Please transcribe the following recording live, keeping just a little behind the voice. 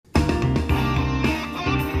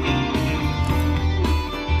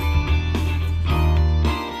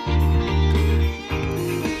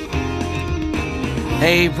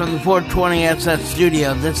Hey, from the 420 SS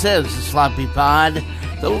studio, this is the Sloppy Pod,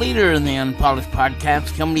 the leader in the unpolished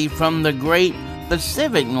podcast, coming to you from the great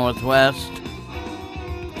Pacific Northwest,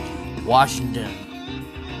 Washington.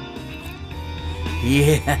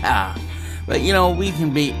 Yeah, but you know, we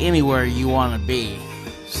can be anywhere you want to be.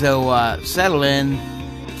 So, settle in,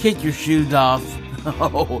 kick your shoes off.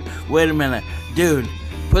 Oh, wait a minute. Dude,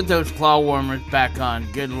 put those claw warmers back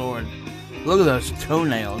on. Good Lord. Look at those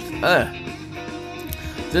toenails. Ugh.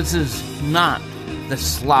 This is not the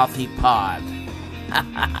Slothy Pod.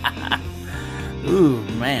 Ooh,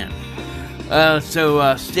 man.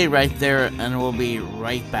 So stay right there and we'll be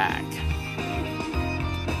right back.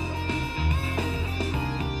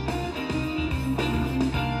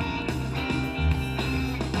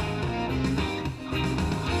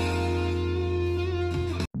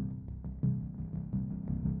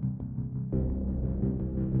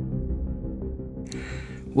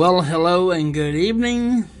 Well, hello and good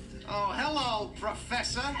evening. Oh, hello,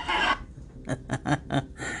 Professor.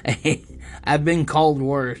 Hey, I've been called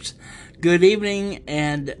worse. Good evening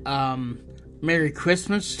and Merry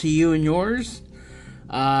Christmas to you and yours.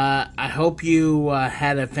 I hope you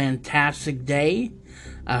had a fantastic day.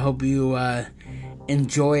 I hope you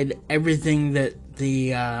enjoyed everything that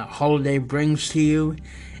the holiday brings to you,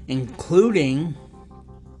 including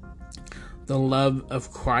the love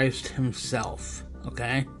of Christ himself.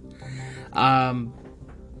 Okay? And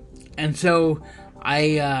so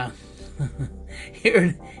I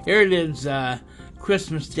here it is,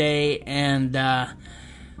 Christmas Day, and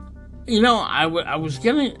you know, I was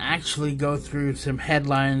gonna actually go through some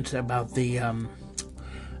headlines about the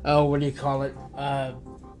what do you call it,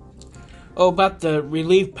 about the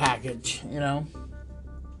relief package, you know,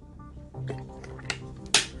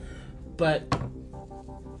 but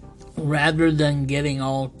rather than getting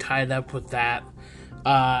all tied up with that,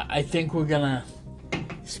 I think we're gonna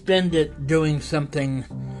spend it doing something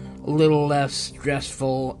a little less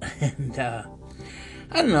stressful, and I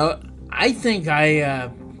don't know. I think I'd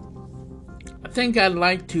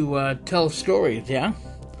like to tell stories. Yeah,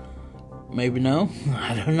 maybe no.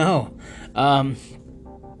 I don't know.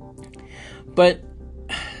 But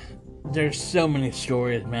there's so many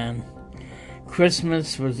stories, man.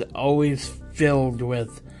 Christmas was always filled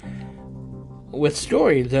with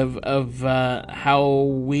stories of how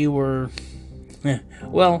we were.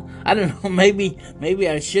 Well, I don't know. Maybe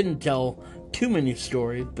I shouldn't tell too many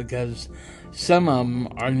stories because some of them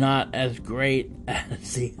are not as great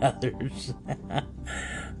as the others.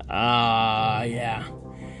 Yeah.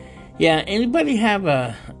 Anybody have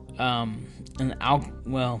an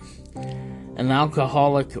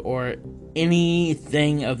alcoholic or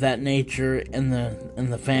anything of that nature in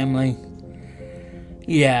the family?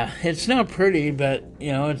 Yeah, it's not pretty, but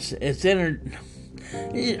you know, it's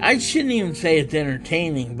I shouldn't even say it's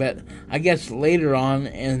entertaining, but I guess later on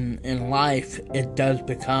in life it does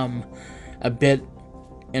become a bit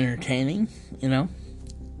entertaining, you know?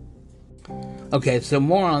 Okay, so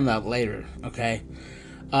more on that later, okay?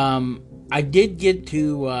 I did get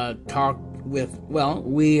to talk with, well,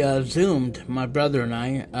 we Zoomed, my brother and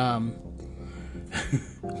I,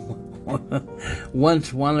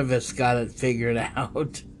 once one of us got it figured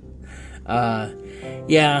out.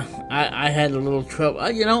 Yeah, I had a little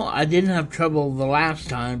trouble. You know, I didn't have trouble the last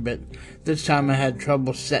time, but this time I had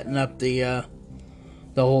trouble setting up the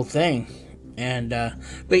whole thing. And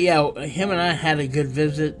but yeah, him and I had a good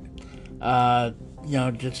visit. You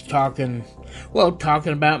know, just talking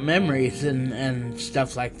about memories and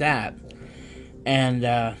stuff like that. And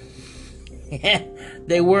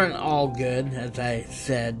they weren't all good, as I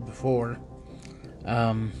said before.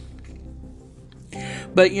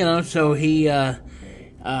 But you know, so he,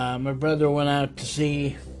 my brother went out to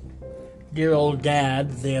see dear old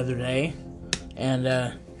Dad the other day,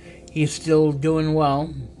 and he's still doing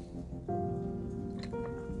well.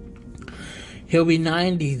 He'll be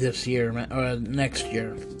 90 this year, or next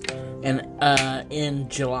year, and in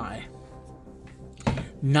July.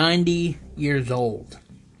 90 years old.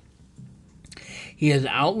 He has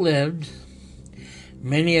outlived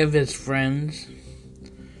many of his friends,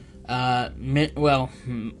 all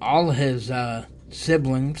his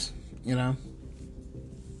siblings, you know.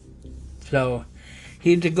 So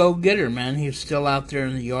he's a go-getter, man. He's still out there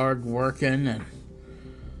in the yard working and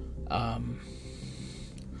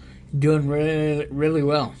doing really, really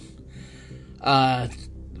well.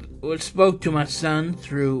 Spoke to my son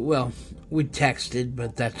through, well, we texted,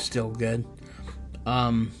 but that's still good.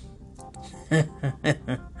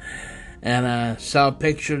 And saw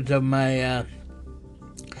pictures of my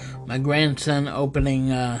my grandson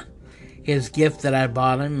opening his gift that I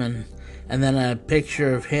bought him, and then a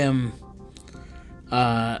picture of him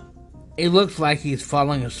It looks like he's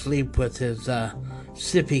falling asleep with his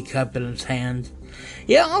sippy cup in his hand.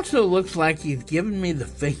 It also looks like he's giving me the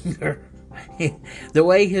finger. The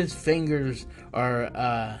way his fingers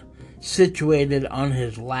are situated on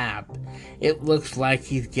his lap, it looks like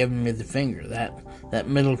he's giving me the finger. That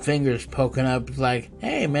middle finger is poking up. It's like,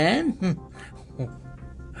 hey, man,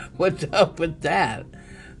 what's up with that?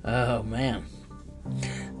 Oh, man.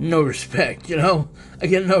 No respect, you know? I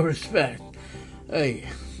get no respect. Hey,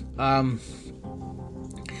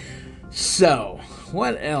 so,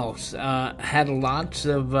 what else? Had lots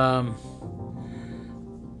of,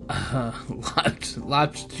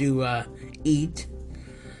 lots to eat.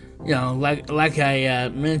 You know, like I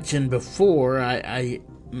mentioned before, I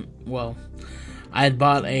had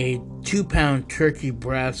bought a 2-pound turkey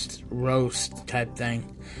breast roast type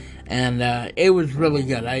thing, and it was really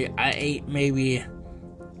good. I ate maybe,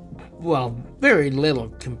 very little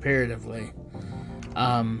comparatively,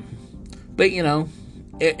 but you know,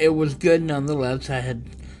 it was good nonetheless. I had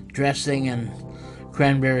dressing and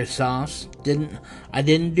cranberry sauce. I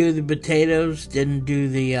didn't do the potatoes. Didn't do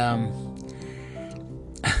the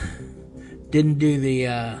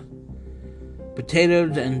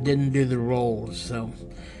potatoes, and didn't do the rolls, so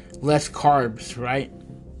less carbs, right?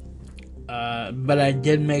 But I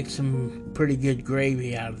did make some pretty good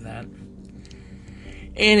gravy out of that.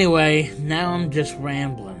 Anyway, now I'm just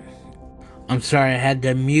rambling. I'm sorry, I had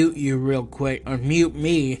to mute you real quick, or mute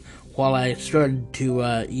me while I started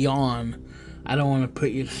to yawn. I don't want to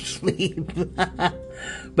put you to sleep.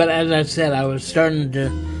 But as I said, I was starting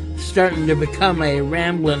to become a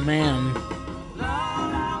rambling man.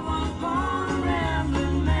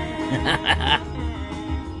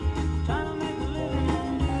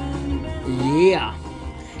 Yeah.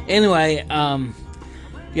 Anyway,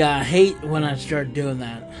 I hate when I start doing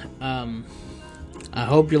that. I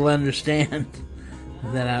hope you'll understand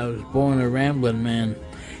that I was born a rambling man.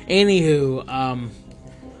 Anywho,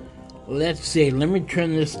 let's see. Let me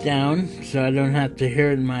turn this down so I don't have to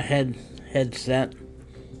hear it in my headset.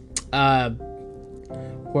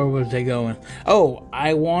 Where was I going? Oh,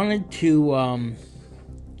 I wanted to,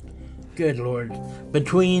 good Lord.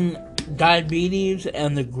 Between diabetes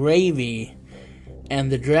and the gravy and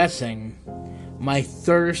the dressing, my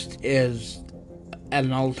thirst is at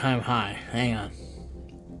an all-time high. Hang on.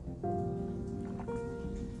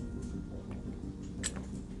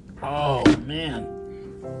 Oh, man.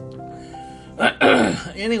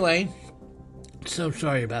 Anyway, so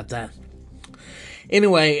sorry about that.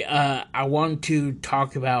 Anyway, I want to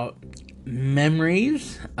talk about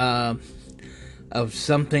memories of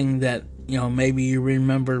something that, you know, maybe you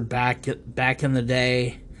remember back in the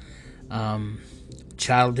day,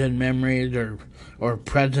 childhood memories or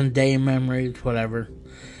present day memories, whatever.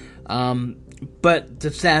 But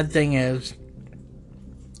the sad thing is,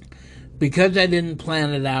 because I didn't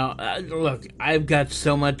plan it out, look, I've got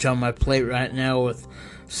so much on my plate right now with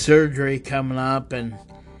surgery coming up and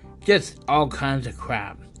just all kinds of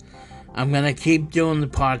crap. I'm going to keep doing the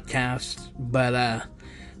podcast, but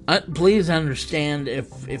please understand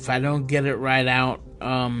if I don't get it right out.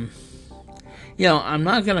 You know, I'm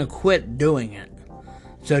not going to quit doing it.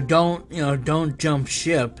 So don't jump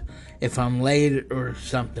ship if I'm late or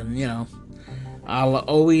something, you know. I'll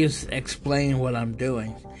always explain what I'm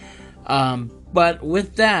doing. But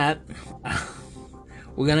with that,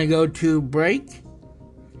 we're going to go to break,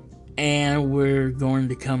 and we're going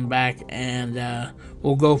to come back, and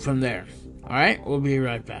we'll go from there. All right? We'll be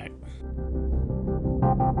right back.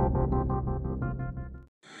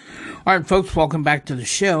 All right, folks, welcome back to the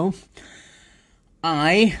show.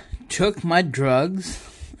 I took my drugs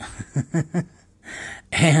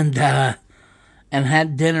and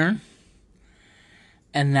had dinner.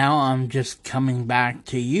 And now I'm just coming back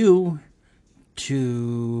to you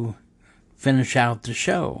to finish out the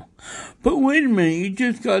show. But wait a minute, you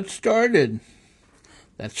just got started.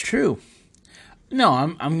 That's true. No,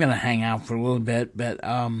 I'm gonna hang out for a little bit, but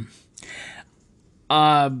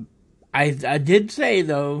I did say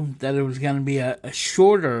though that it was gonna be a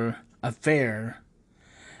shorter affair.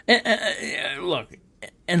 Look,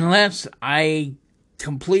 unless I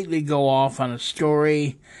completely go off on a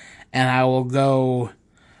story and I will go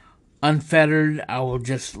unfettered, I will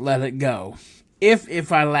just let it go.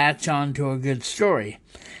 If I latch on to a good story.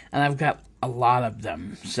 And I've got a lot of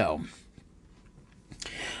them. So,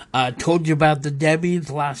 told you about the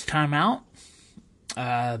Debbies last time out.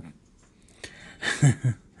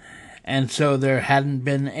 And so there hadn't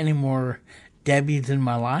been any more Debbies in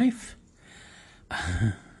my life.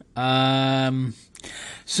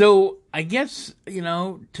 So I guess, you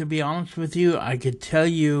know, to be honest with you, I could tell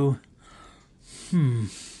you,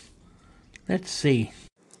 let's Let's see.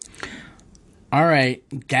 All right,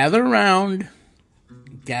 gather around.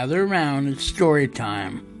 Gather around. It's story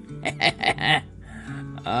time.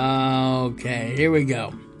 Okay, here we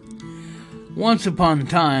go. Once upon a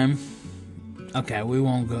time. Okay, we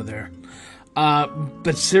won't go there.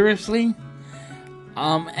 But seriously,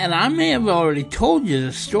 and I may have already told you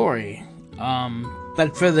the story.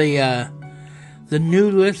 But for the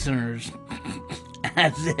new listeners,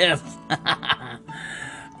 as if.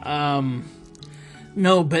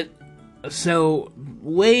 No, but so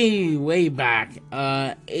way back,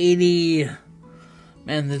 80.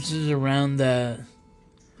 Man, this is around I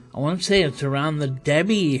want to say it's around the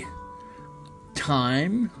Debbie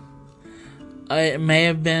time. It may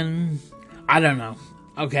have been, I don't know.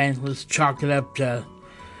 Okay, let's chalk it up to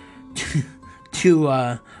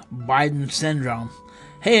Biden syndrome.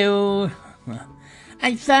 Hey,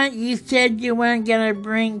 I thought you said you weren't gonna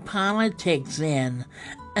bring politics in.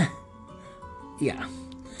 Yeah.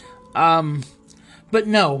 But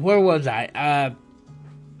no, where was I?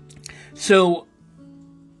 So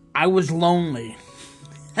I was lonely.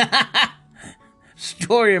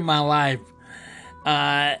 Story of my life.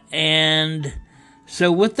 And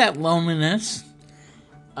so with that loneliness,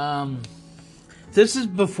 this is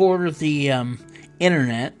before the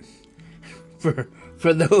internet.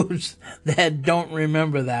 For those that don't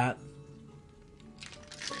remember that,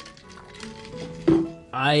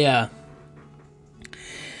 I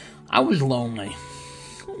was lonely.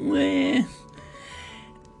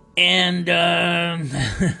 And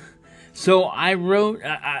so I wrote,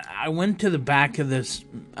 I went to the back of this,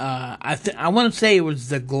 I want to say it was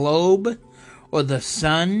the Globe or the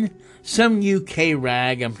Sun, some UK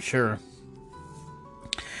rag, I'm sure.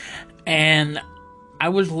 And I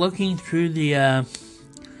was looking through the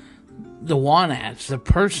want ads, the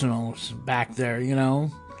personals back there, you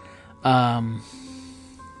know.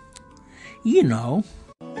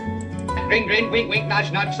 Ring, ring, wink, wink, nudge,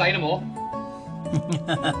 nudge, say no more.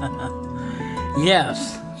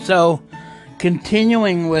 Yes. So,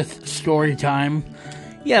 continuing with story time.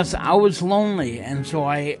 Yes, I was lonely, and so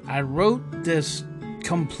I wrote this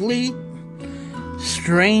complete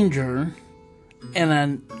stranger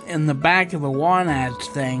in the back of a want ads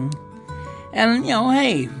thing. And,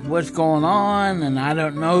 hey, what's going on? And I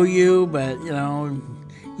don't know you, but,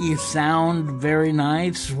 you sound very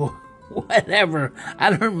nice. Whatever. I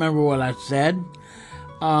don't remember what I said.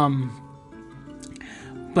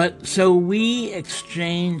 But so we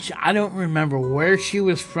exchanged, I don't remember where she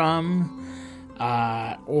was from,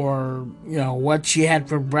 or, what she had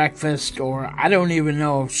for breakfast, or I don't even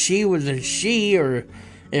know if she was a she or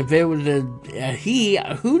if it was a he,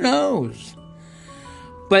 who knows?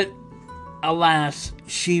 But alas,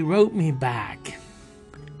 she wrote me back.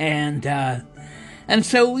 And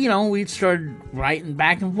so, we started writing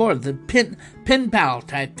back and forth, the pen pal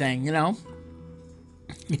type thing,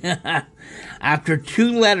 After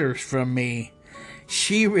 2 letters from me,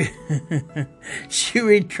 she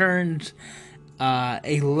returns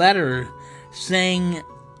a letter saying,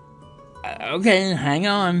 okay, hang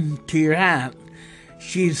on to your hat.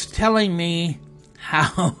 She's telling me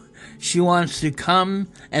how she wants to come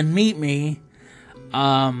and meet me,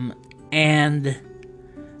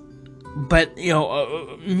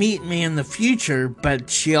 meet me in the future, but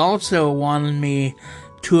she also wanted me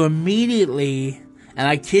to immediately, and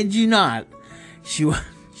I kid you not, she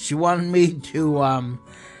wanted me to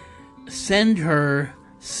send her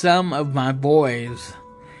some of my boys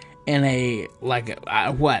in a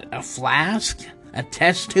flask, a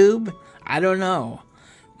test tube, I don't know,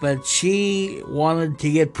 but she wanted to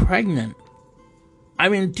get pregnant. I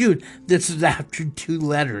mean, dude, this is after 2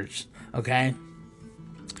 letters, okay?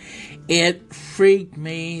 It freaked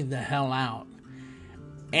me the hell out.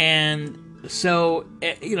 And so,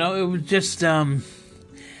 it was just,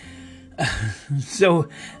 so,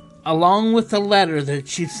 along with the letter that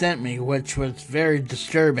she sent me, which was very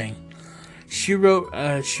disturbing, she wrote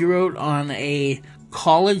on a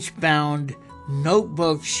college-bound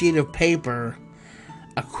notebook sheet of paper,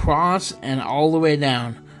 across and all the way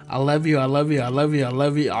down, I love you, I love you, I love you, I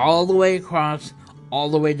love you, all the way across, all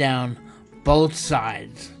the way down, both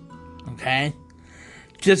sides. Okay?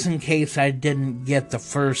 Just in case I didn't get the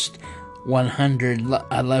first 100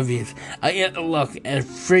 I love yous. Look, it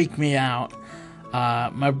freaked me out.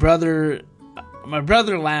 My brother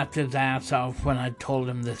laughed his ass off when I told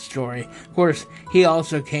him this story. Of course, he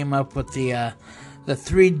also came up with the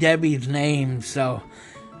 3 Debbie's names, so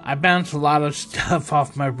I bounce a lot of stuff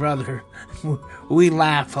off my brother. We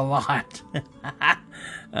laugh a lot.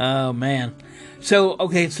 Oh, man. So,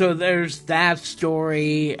 okay, so there's that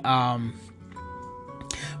story. But,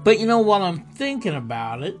 while I'm thinking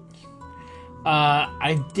about it,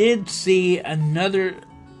 I did see another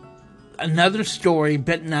story,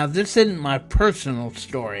 but now this isn't my personal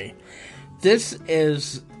story. This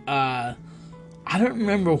is, I don't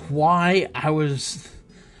remember why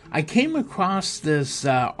I came across this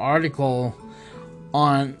article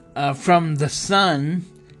on from The Sun.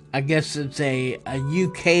 I guess it's a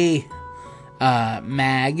UK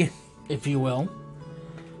mag, if you will.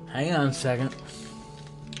 Hang on a second.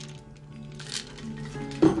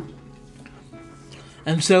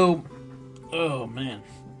 And so, oh man.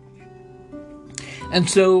 And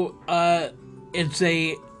so, it's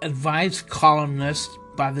a advice columnist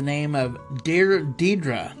by the name of Dear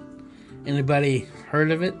Deidre. Anybody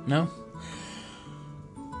heard of it? No?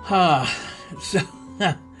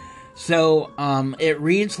 So, it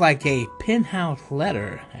reads like a penthouse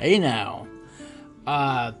letter. Hey now.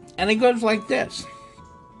 And it goes like this.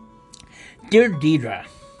 Dear Deidre.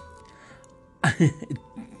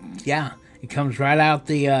 Yeah, it comes right out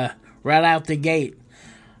the gate.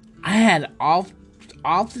 I had off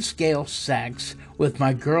the scale sex with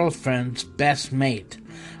my girlfriend's best mate.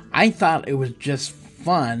 I thought it was just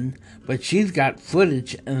fun, but she's got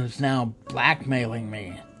footage and is now blackmailing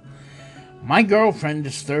me. My girlfriend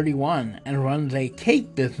is 31 and runs a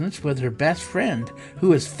cake business with her best friend,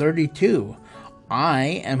 who is 32.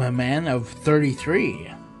 I am a man of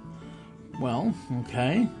 33. Well,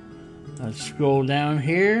 okay. Let's scroll down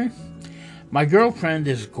here. My girlfriend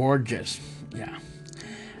is gorgeous. Yeah.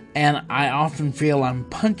 And I often feel I'm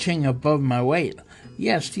punching above my weight.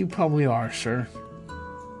 Yes, you probably are, sir.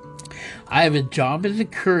 I have a job as a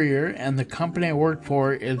courier, and the company I work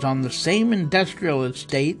for is on the same industrial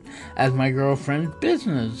estate as my girlfriend's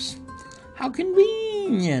business. How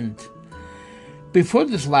convenient. Before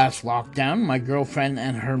this last lockdown, my girlfriend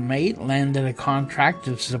and her mate landed a contract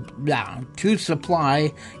to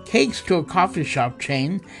supply cakes to a coffee shop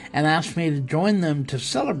chain and asked me to join them to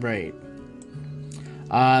celebrate.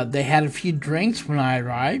 They had a few drinks when I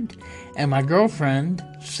arrived, and my girlfriend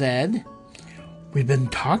said, "We've been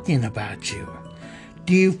talking about you.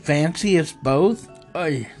 Do you fancy us both?"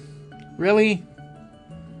 Oy, really?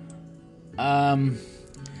 And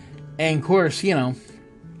of course, he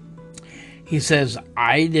says,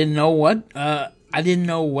 I didn't know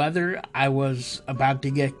whether I was about to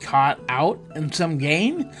get caught out in some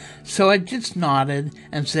game, so I just nodded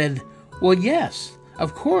and said, "Well, yes,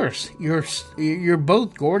 of course, you're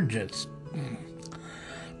both gorgeous."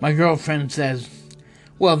 My girlfriend says,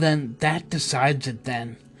 "Well, then that decides it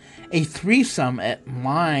then. A threesome at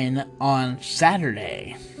mine on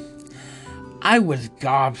Saturday." I was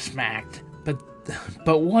gobsmacked,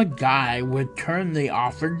 but what guy would turn the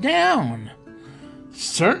offer down?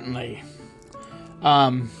 Certainly.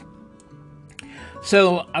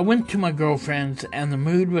 So I went to my girlfriend's, and the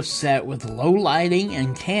mood was set with low lighting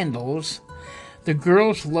and candles. The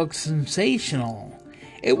girls looked sensational.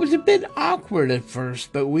 It was a bit awkward at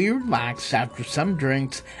first, but we relaxed after some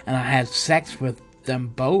drinks, and I had sex with them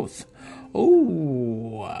both.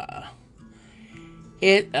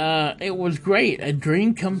 It was great, a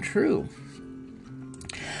dream come true.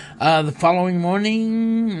 The following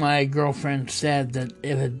morning, my girlfriend said that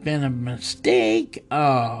it had been a mistake.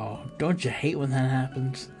 Oh, don't you hate when that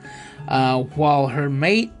happens? While her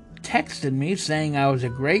mate texted me saying I was a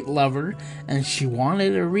great lover and she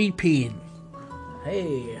wanted a repeat.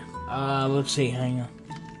 Hey, let's see, hang on.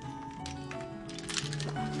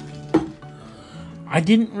 I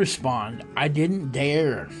didn't respond. I didn't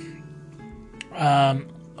dare.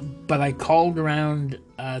 But I called around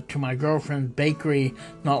to my girlfriend's bakery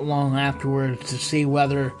not long afterwards to see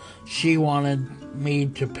whether she wanted me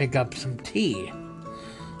to pick up some tea.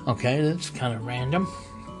 Okay, that's kind of random.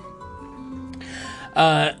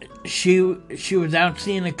 She was out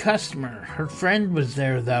seeing a customer. Her friend was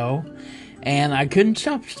there, though, and I couldn't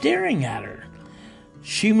stop staring at her.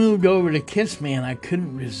 She moved over to kiss me, and I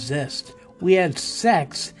couldn't resist. We had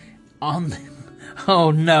sex on the...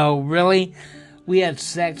 Oh, no, really? We had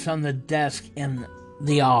sex on the desk in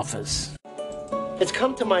the office. It's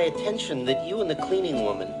come to my attention that you and the cleaning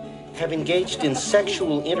woman have engaged in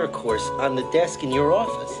sexual intercourse on the desk in your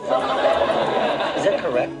office. Is that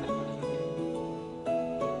correct?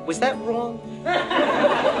 Was that wrong?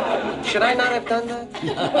 Should I not have done that?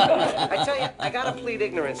 I tell you, I gotta plead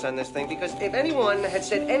ignorance on this thing, because if anyone had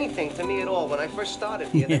said anything to me at all when I first started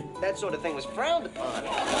here, that sort of thing was frowned upon.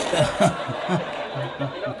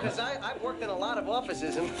 Because I've worked in a lot of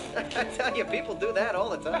offices, and I tell you, people do that all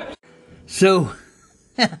the time. So,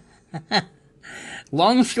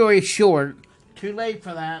 long story short, too late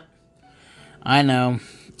for that. I know.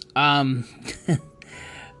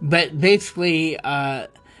 But basically,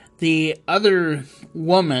 the other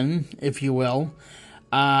woman, if you will,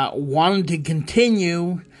 wanted to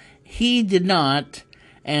continue. He did not,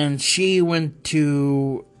 and she went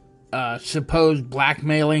to suppose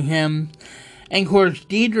blackmailing him. And of course,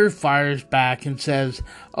 Deidre fires back and says,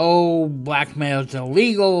 "Oh, blackmail's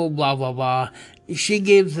illegal, blah blah blah." She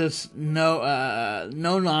gives us no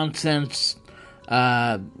nonsense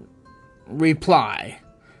reply.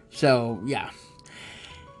 So yeah,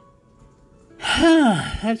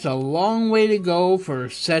 that's a long way to go for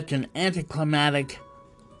such an anticlimactic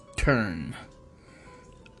turn.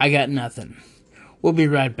 I got nothing. We'll be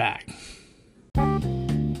right back.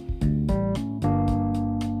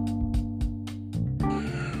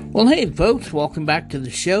 Well, hey, folks, welcome back to the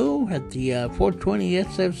show at the 420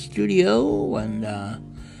 SF studio, and,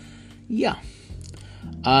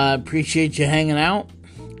 appreciate you hanging out,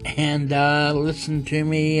 and, listen to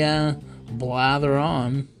me, blather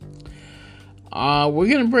on.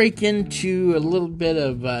 We're gonna break into a little bit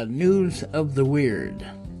of, news of the weird,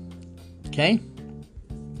 okay?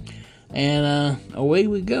 And, away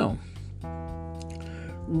we go.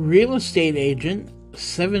 Real estate agent,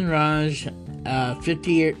 Sevenraj,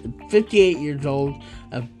 58 years old,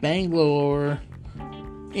 of Bangalore,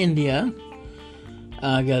 India.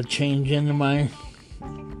 I gotta change into my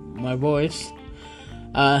voice.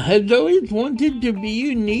 Has always wanted to be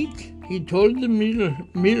unique, he told the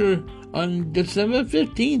Mirror on December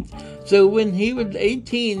 15th. So when he was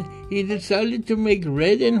 18, he decided to make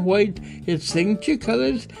red and white his signature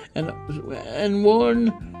colors and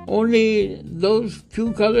worn only those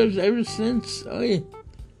two colors ever since.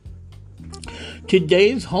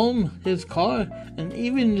 Today's home, his car, and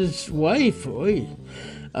even his wife,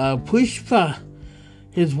 Pushpa,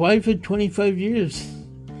 his wife of 25 years,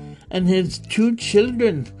 and his two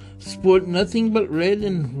children sport nothing but red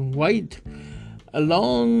and white.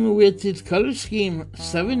 Along with his color scheme,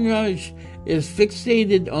 Sevenraj is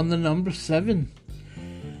fixated on the number 7.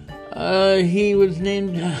 He was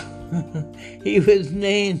named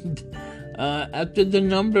after the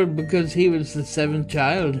number because he was the 7th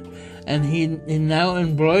child. And he now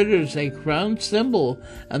embroiders a crown symbol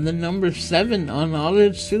and the number 7 on all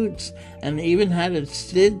his suits, and even had it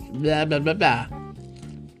stitched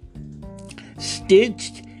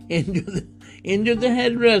into the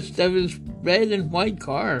headrest of his red and white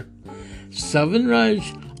car. Sevenraj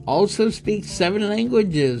also speaks 7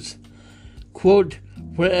 languages. Quote,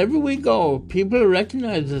 "Wherever we go, people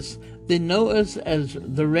recognize us. They know us as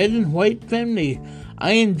the red and white family.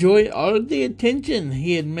 I enjoy all of the attention,"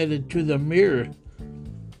 he admitted to the Mirror.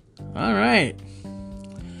 All right.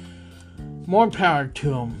 More power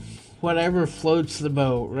to him. Whatever floats the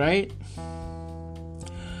boat, right?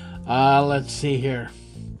 Let's see here.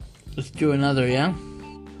 Let's do another, yeah?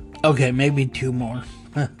 Okay, maybe 2 more.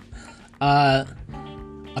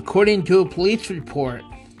 According to a police report,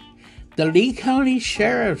 the Lee County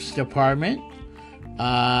Sheriff's Department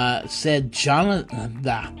said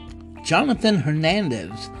Jonathan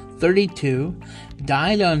Hernandez, 32,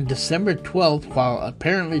 died on December 12th while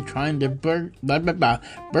apparently trying to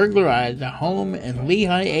burglarize a home in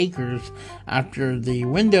Lehigh Acres after the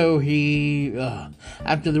window he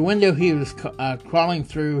was crawling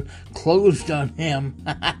through closed on him.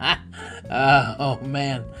 Oh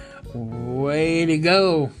man, way to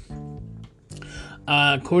go.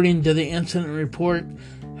 According to the incident report,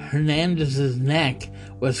 Hernandez's neck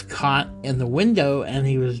was caught in the window and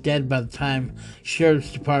he was dead by the time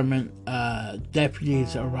Sheriff's Department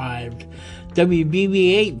deputies arrived.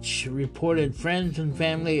 WBBH reported friends and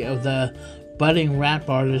family of the budding rap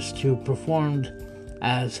artist who performed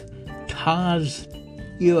as Taz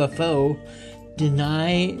UFO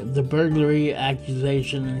deny the burglary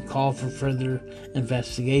accusation and call for further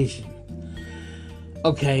investigation.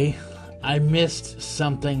 Okay, I missed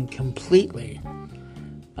something completely.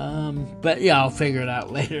 But yeah, I'll figure it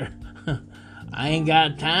out later. I ain't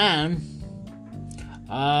got time.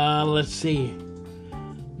 Let's see.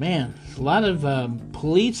 Man, a lot of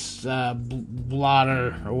police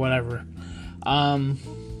blotter or whatever.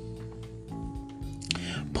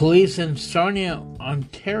 Police in Sarnia,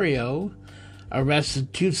 Ontario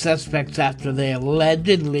arrested 2 suspects after they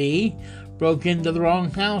allegedly broke into the wrong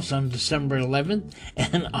house on December 11th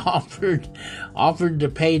and offered to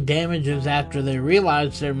pay damages after they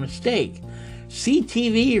realized their mistake.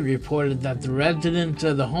 CTV reported that the residents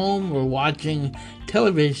of the home were watching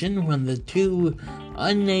television when the 2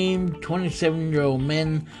 unnamed 27-year-old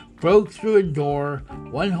men broke through a door,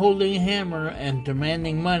 one holding a hammer and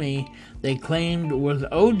demanding money they claimed was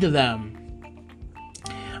owed to them.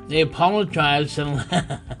 They apologized and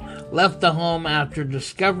left the home after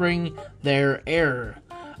discovering their error.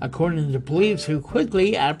 according to police, who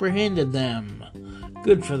quickly apprehended them.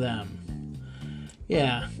 Good for them.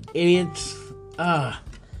 Yeah, idiots.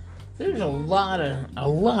 There's a lot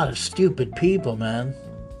of stupid people, man.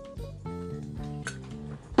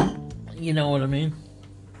 You know what I mean?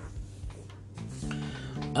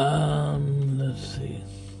 Let's see.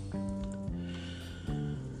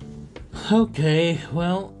 Okay,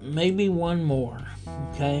 well, maybe one more.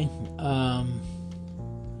 Okay,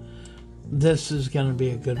 this is gonna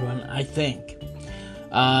be a good one, I think.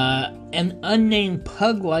 An unnamed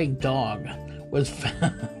pug-like dog was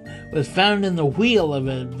found in the wheel of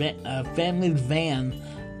a family's van.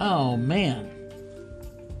 Oh man!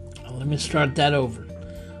 Let me start that over.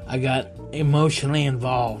 I got emotionally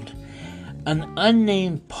involved. An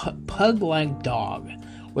unnamed pug-like dog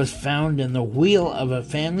was found in the wheel of a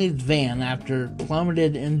family's van after it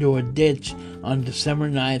plummeted into a ditch on December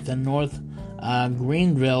 9th in North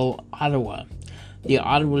Greenville, Ottawa. The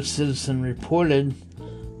Ottawa Citizen reported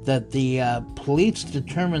that the police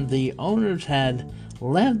determined the owners had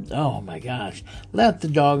left the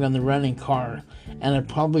dog on the running car and had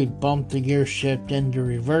probably bumped the gear shift into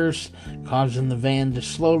reverse, causing the van to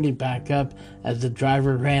slowly back up as the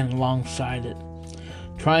driver ran alongside it,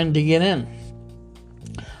 trying to get in.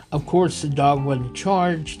 Of course, the dog wasn't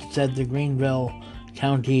charged, said the Greenville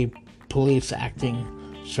County Police Acting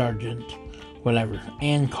Sergeant,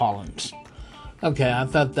 Ann Collins. Okay, I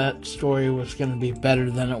thought that story was going to be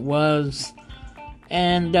better than it was,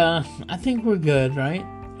 and I think we're good, right?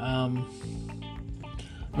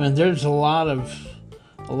 There's a lot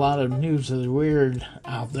of news of the weird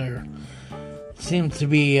out there. Seems to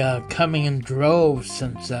be coming in droves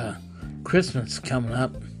since Christmas coming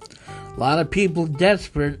up. A lot of people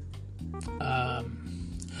desperate.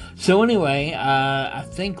 So anyway, I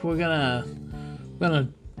think we're gonna.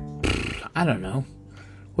 I don't know.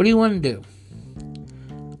 What do you want to do?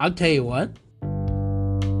 I'll tell you what. All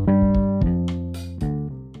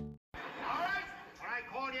right. When I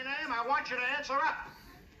call your name, I want you to answer up.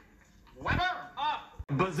 Weber, up.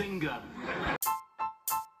 Bazinga.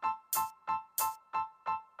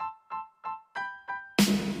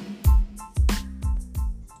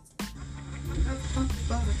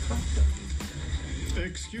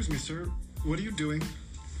 Excuse me, sir. What are you doing?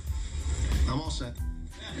 I'm all set.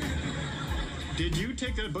 Did you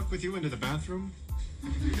take that book with you into the bathroom?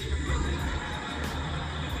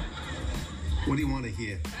 What do you want to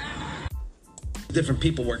hear? Different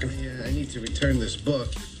people working. Yeah, I need to return this book.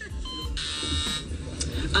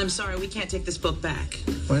 I'm sorry, we can't take this book back.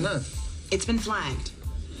 Why not? It's been flagged.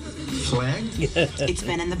 Flagged? It's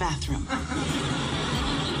been in the bathroom.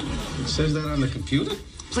 It says that on the computer?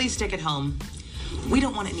 Please take it home. We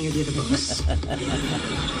don't want it near the other books.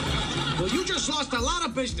 Well, you just lost a lot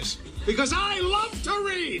of business because I love to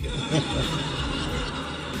read.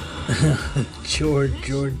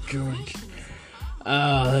 George.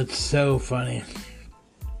 Oh, that's so funny.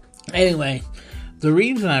 Anyway, the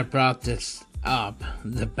reason I brought this up,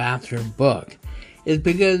 the bathroom book, is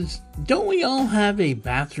because don't we all have a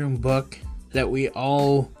bathroom book that we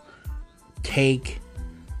all take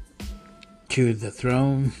to the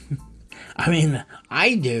throne? I mean,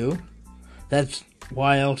 I do. That's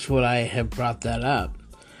why else would I have brought that up?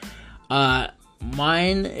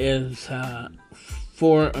 Mine is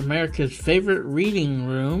for America's favorite reading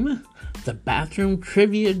room, the Bathroom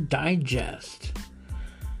Trivia Digest.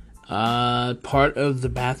 Part of the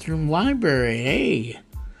bathroom library. Hey,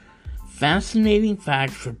 fascinating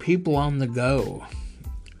facts for people on the go.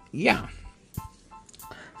 Yeah.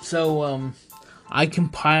 So, I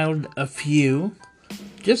compiled a few.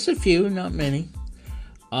 Just a few, not many.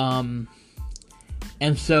 And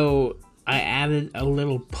so I added a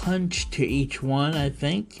little punch to each one, I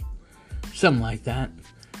think. Something like that.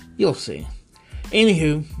 You'll see.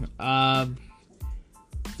 Anywho,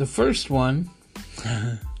 the first one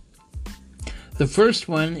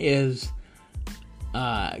is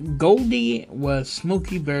Goldie was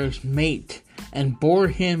Smokey Bear's mate and bore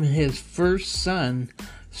him his first son,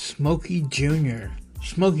 Smokey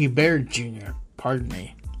Bear Jr., pardon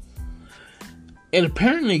me. It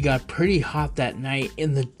apparently got pretty hot that night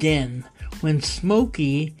in the den when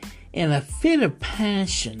Smokey, in a fit of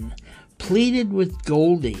passion, pleaded with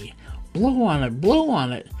Goldie, blow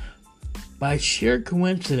on it. By sheer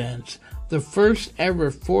coincidence, the first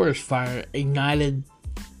ever forest fire ignited,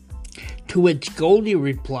 to which Goldie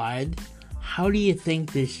replied, "How do you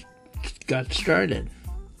think this got started?"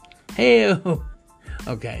 Hey,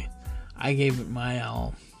 okay, I gave it my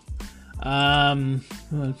all.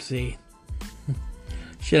 Let's see.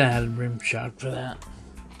 Should have had a rim shot for that.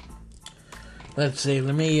 Let's see.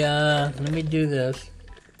 Let me do this.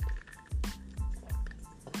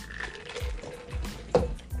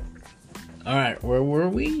 Alright, where were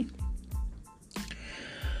we?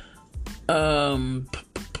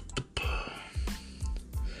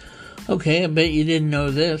 Okay, I bet you didn't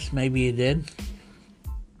know this. Maybe you did.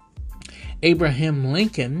 Abraham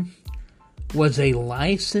Lincoln was a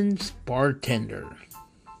licensed bartender.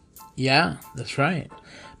 Yeah, that's right.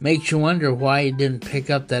 Makes you wonder why he didn't pick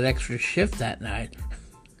up that extra shift that night.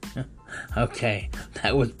 Okay,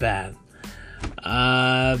 that was bad.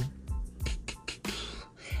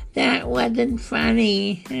 That wasn't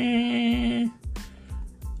funny.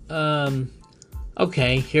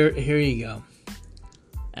 Okay, here you go.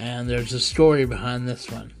 And there's a story behind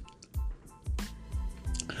this one.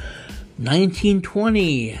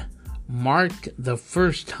 1920 marked the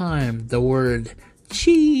first time the word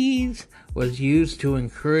cheese was used to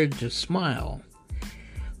encourage a smile.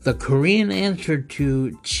 The Korean answer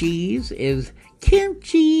to cheese is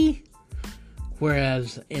kimchi,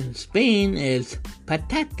 whereas in Spain it's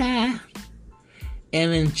patata,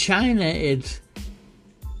 and in China it's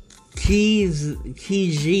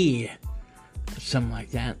kiji, something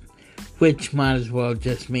like that, which might as well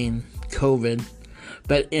just mean COVID,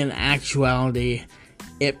 but in actuality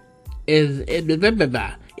it is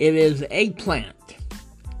eggplant.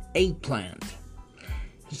 Eggplant.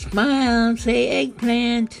 Smile, say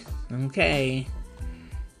eggplant. Okay.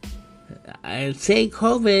 Say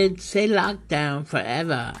COVID, say lockdown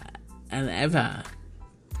forever and ever.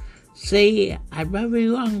 Say I love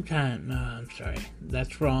you long time. No, I'm sorry.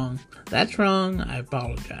 That's wrong. That's wrong. I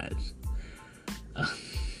apologize.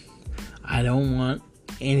 I don't want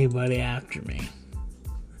anybody after me.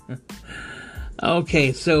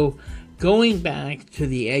 Okay, so going back to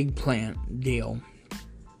the eggplant deal,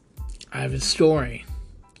 I have a story.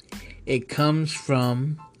 It comes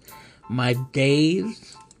from my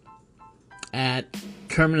days at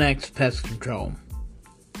Terminex Pest Control.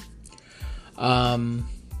 And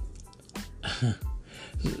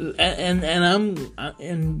I'm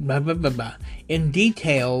in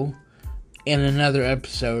detail in another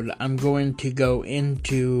episode. I'm going to go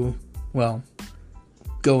into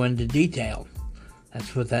detail.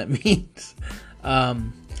 That's what that means.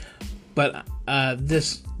 But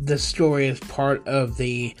this story is part of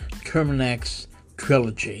the Terminex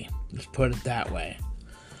trilogy. Let's put it that way.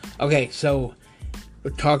 Okay, so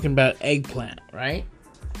we're talking about eggplant, right?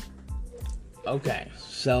 Okay,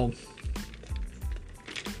 so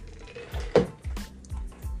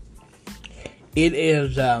it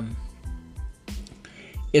is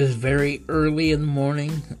very early in the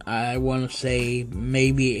morning. I want to say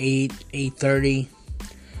maybe 8:30.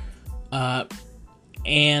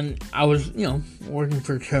 And I was, working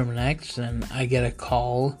for Terminex, and I get a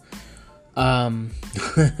call. I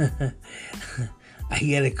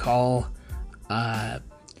get a call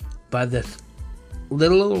by this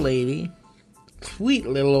little old lady, sweet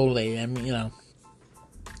little old lady. I mean,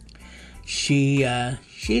 she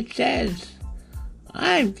says,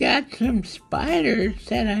 "I've got some spiders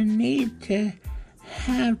that I need to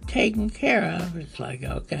have taken care of." It's like,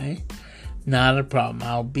 okay. Not a problem.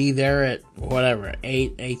 I'll be there at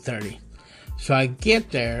 8:30. So I get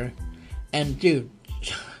there, and dude,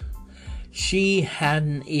 she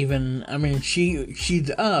hadn't even, she's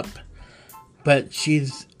up, but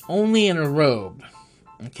she's only in a robe,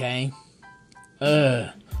 okay?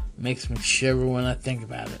 Makes me shiver when I think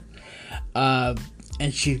about it.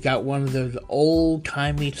 And she's got one of those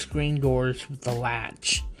old-timey screen doors with the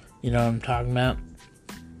latch. You know what I'm talking about?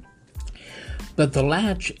 But the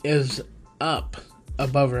latch is up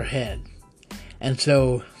above her head, and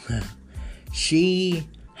so she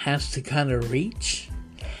has to kind of reach,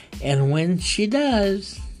 and when she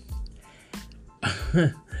does,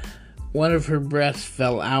 one of her breasts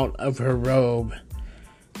fell out of her robe,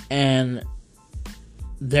 and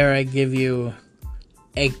there I give you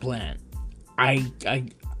eggplant. I'm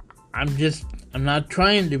not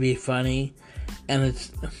trying to be funny, and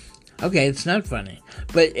it's not funny,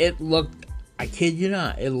 but it looked, I kid you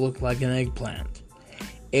not, it looked like an eggplant.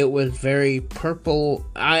 It was very purple.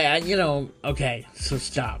 Okay, so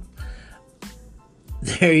stop.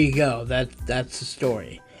 There you go. That's the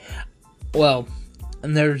story. Well,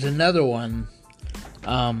 and there's another one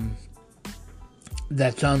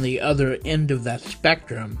that's on the other end of that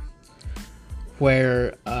spectrum,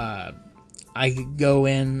 where I could go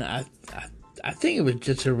in. I think it was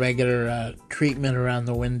just a regular treatment around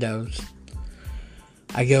the windows.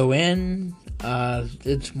 I go in.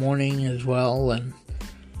 It's morning as well, and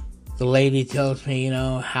the lady tells me,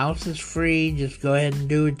 house is free, just go ahead and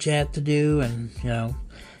do what you have to do, and,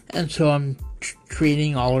 and so I'm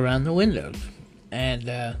treating all around the windows,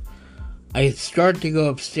 and I start to go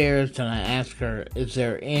upstairs, and I ask her, is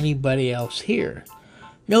there anybody else here?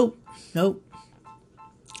 Nope, nope.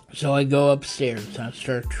 So I go upstairs. I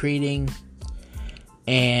start treating,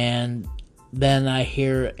 and then I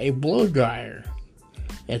hear a blow dryer.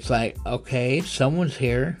 It's like, okay, someone's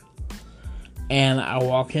here. And I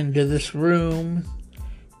walk into this room,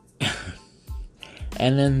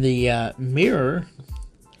 and in the mirror,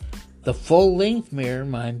 the full-length mirror,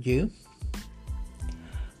 mind you,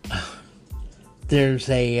 there's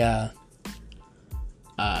a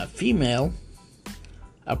female,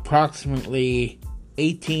 approximately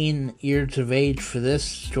 18 years of age for this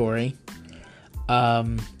story,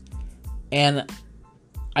 and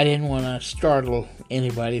I didn't want to startle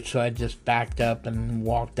anybody, so I just backed up and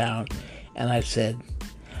walked out, and I said,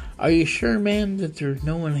 "Are you sure, ma'am, that there's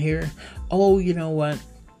no one here?" "Oh, you know what?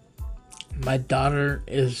 My daughter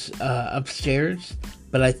is upstairs,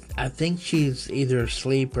 but I think she's either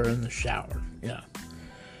asleep or in the shower." Yeah,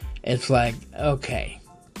 it's like, okay,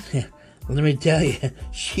 let me tell you,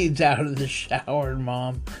 she's out of the shower,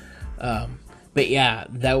 Mom. But yeah,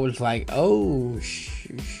 that was like, oh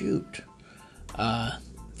shoot,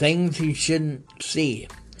 things you shouldn't see.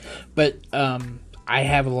 But I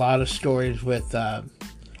have a lot of stories with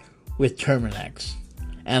Terminex,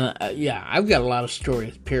 and yeah, I've got a lot of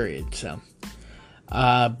stories. Period. So,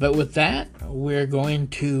 but with that, we're going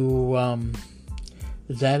to.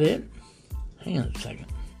 Is that it? Hang on a second.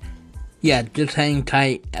 Yeah, just hang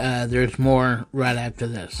tight. There's more right after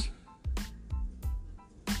this.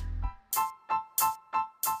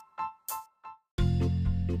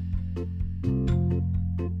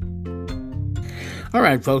 All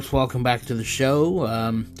right, folks, welcome back to the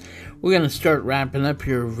show. We're going to start wrapping up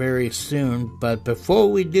here very soon, but before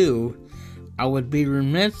we do, I would be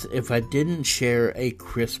remiss if I didn't share a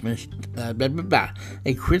Christmas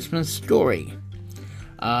story.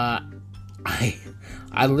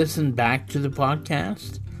 I listened back to the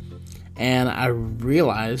podcast, and I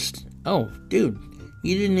realized, oh, dude,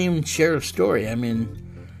 you didn't even share a story. I mean,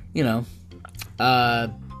 you know,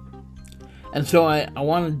 and so I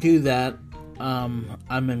want to do that. I'm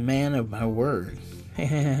a man of my word.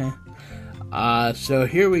 So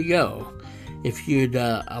here we go. If you'd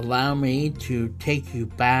allow me to take you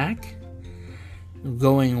back,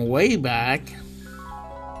 going way back.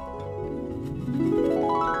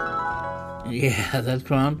 Yeah, that's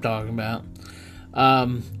what I'm talking about.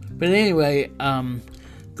 But anyway,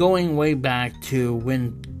 going way back to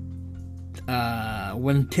when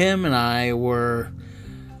Tim and I were,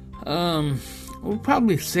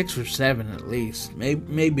 probably 6 or 7 at least,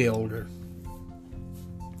 maybe older.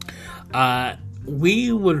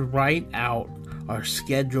 We would write out our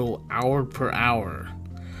schedule hour per hour,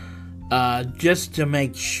 just to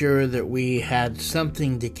make sure that we had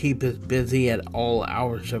something to keep us busy at all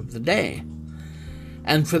hours of the day.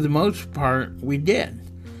 And for the most part, we did.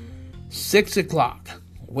 6 o'clock,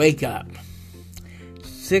 wake up.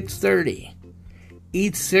 6:30,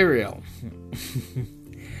 eat cereal.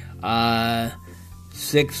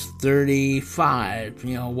 6:35,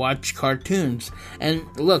 watch cartoons. And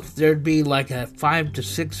look, there'd be like a 5 to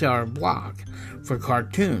 6 hour block for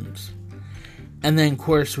cartoons. And then, of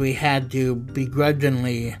course, we had to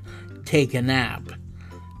begrudgingly take a nap.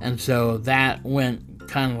 And so that went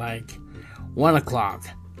kind of like 1 o'clock,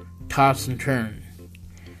 toss and turn.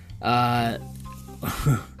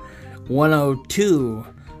 1:02,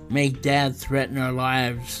 make Dad threaten our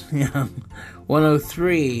lives.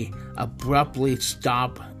 1:03, abruptly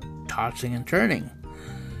stop tossing and turning.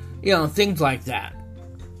 Things like that.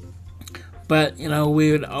 But,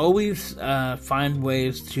 we would always find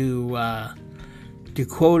ways to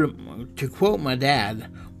quote my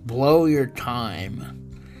dad, blow your time.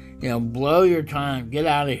 Blow your time, get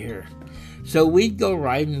out of here. So we'd go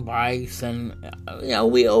riding bikes, and,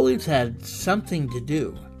 we always had something to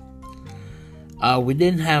do. We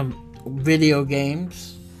didn't have video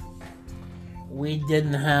games. We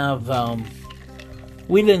didn't have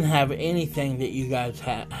anything that you guys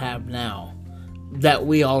have now, that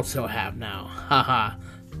we also have now. Haha.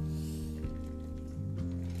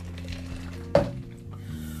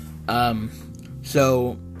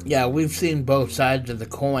 So, yeah, we've seen both sides of the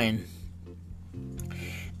coin.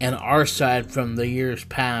 And our side from the years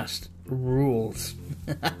past rules.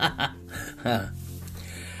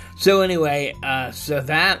 So anyway, so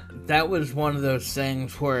that was one of those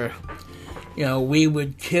things where, we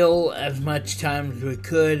would kill as much time as we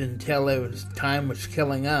could until time was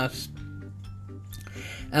killing us.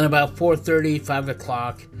 And about 4:30, 5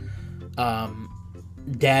 o'clock,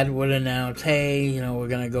 Dad would announce, hey, we're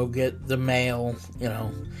going to go get the mail,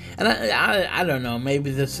 And I don't know,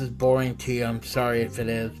 maybe this is boring to you, I'm sorry if it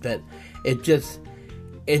is, but it just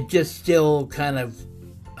still kind of,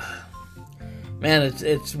 man,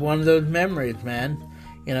 it's one of those memories, man.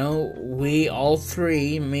 You know, we all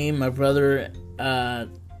three, me, my brother,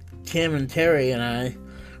 Tim, and Terry, and I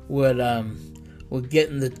would get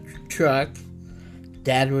in the truck.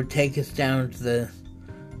 Dad would take us down to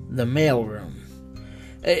the mail room.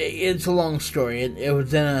 It's a long story. It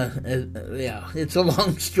was in it's a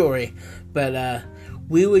long story, but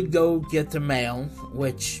we would go get the mail,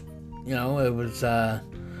 which, you know, it was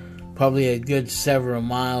probably a good several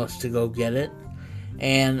miles to go get it.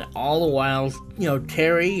 And all the while, you know,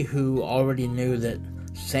 Terry, who already knew that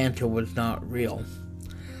Santa was not real,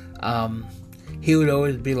 he would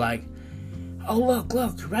always be like, "Oh, look,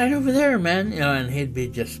 right over there, man," you know, and he'd be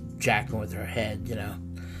just jacking with her head, you know.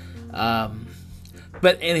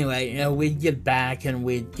 But anyway, you know, we'd get back and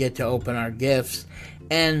we'd get to open our gifts,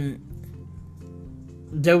 and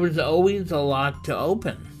there was always a lot to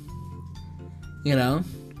open, you know.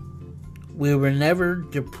 We were never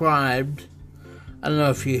deprived. I don't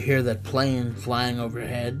know if you hear that plane flying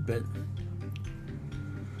overhead, but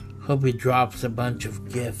hope he drops a bunch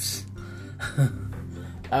of gifts.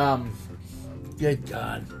 Good God.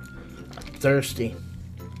 I'm thirsty.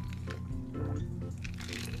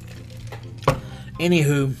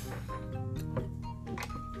 Anywho.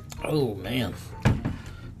 Oh, man.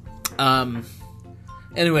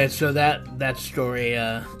 Anyway, so that story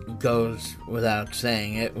goes without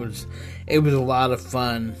saying. It was a lot of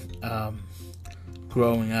fun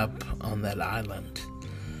growing up on that island.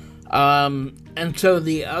 And so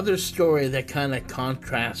the other story that kind of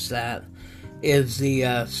contrasts that is the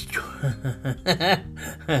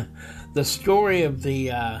the story of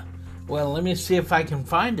the well, let me see if I can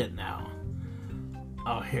find it now.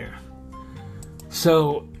 Oh, here.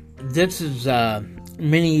 So this is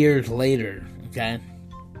many years later, okay?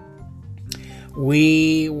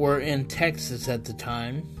 We were in Texas at the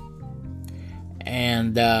time,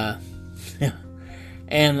 and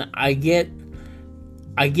and I get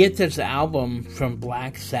this album from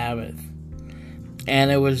Black Sabbath,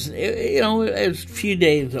 and it was a few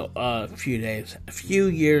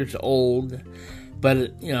years old,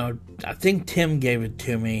 but you know, I think Tim gave it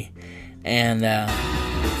to me, and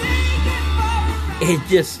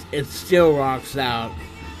it still rocks out.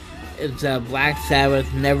 It's Black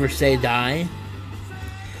Sabbath, Never Say Die.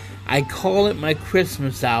 I call it my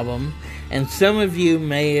Christmas album, and some of you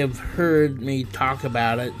may have heard me talk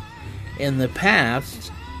about it in the past,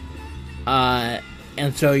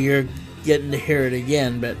 and so you're getting to hear it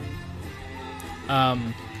again, but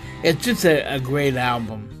it's just a great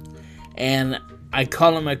album, and I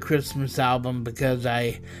call it my Christmas album because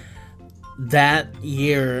that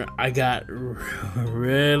year I got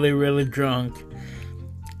really, really drunk,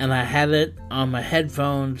 and I had it on my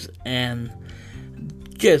headphones and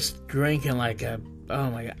just drinking like oh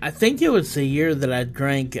my God. I think it was the year that I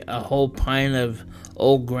drank a whole pint of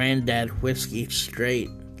Old Granddad whiskey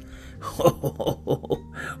straight.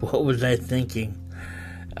 What was I thinking?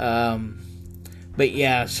 But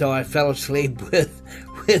yeah, so I fell asleep with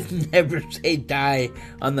Never Say Die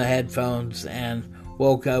on the headphones and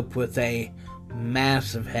woke up with a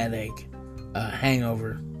massive headache,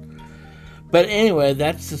 hangover. But anyway,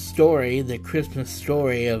 that's the story, the Christmas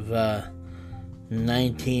story of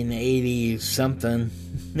 1980 something.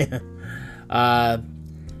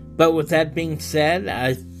 But with that being said,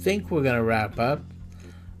 I think we're going to wrap up.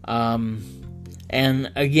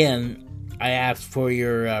 And again, I ask for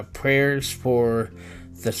your prayers for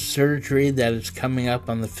the surgery that is coming up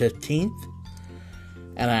on the 15th.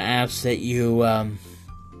 And I ask that you, I'll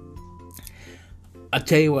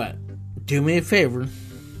tell you what, do me a favor,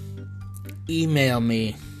 email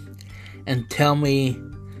me and tell me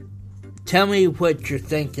what you're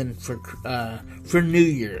thinking for New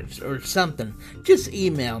Year's or something. Just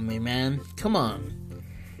email me, man. Come on.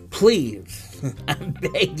 Please. I'm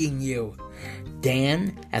begging you.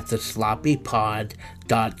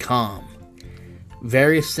 Dan@thesloppypod.com.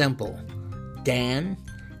 Very simple.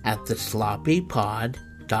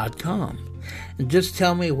 Dan@thesloppypod.com. And just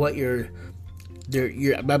tell me what your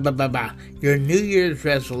New Year's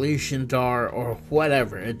resolutions are, or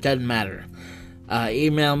whatever. It doesn't matter.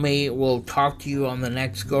 Email me. We'll talk to you on the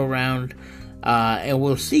next go round. And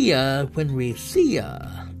we'll see ya when we see ya.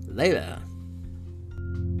 Later.